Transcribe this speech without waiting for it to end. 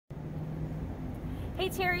Hey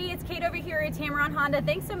Terry, it's Kate over here at Tameron Honda.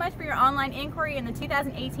 Thanks so much for your online inquiry in the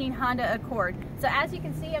 2018 Honda Accord. So as you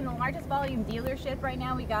can see, I'm the largest volume dealership right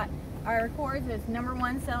now. We got our Accords as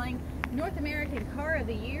 #1 selling North American Car of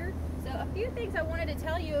the Year. So a few things I wanted to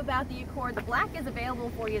tell you about the Accord. The black is available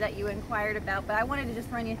for you that you inquired about, but I wanted to just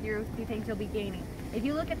run you through a few things you'll be gaining. If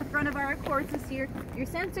you look at the front of our Accords this year, your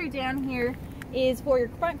sensor down here is for your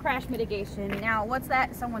front crash mitigation. Now, what's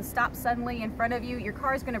that? Someone stops suddenly in front of you, your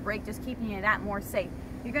car is going to brake, just keeping you that more safe.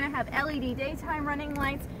 You're going to have LED daytime running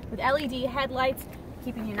lights with LED headlights,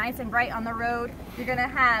 keeping you nice and bright on the road. You're going to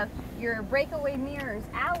have your breakaway mirrors,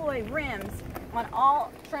 alloy rims on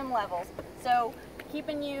all trim levels. So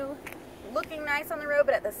keeping you looking nice on the road,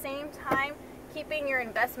 but at the same time, keeping your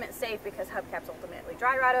investment safe, because hubcaps ultimately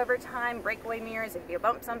dry rot over time, breakaway mirrors, if you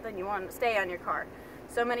bump something, you want them to stay on your car.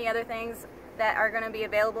 So many other things that are going to be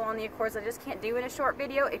available on the Accords I just can't do in a short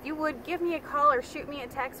video. If you would, give me a call or shoot me a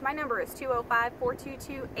text. My number is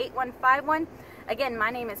 205-422-8151. Again, my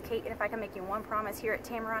name is Kate, and if I can make you one promise here at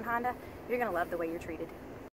Tameron Honda, you're going to love the way you're treated.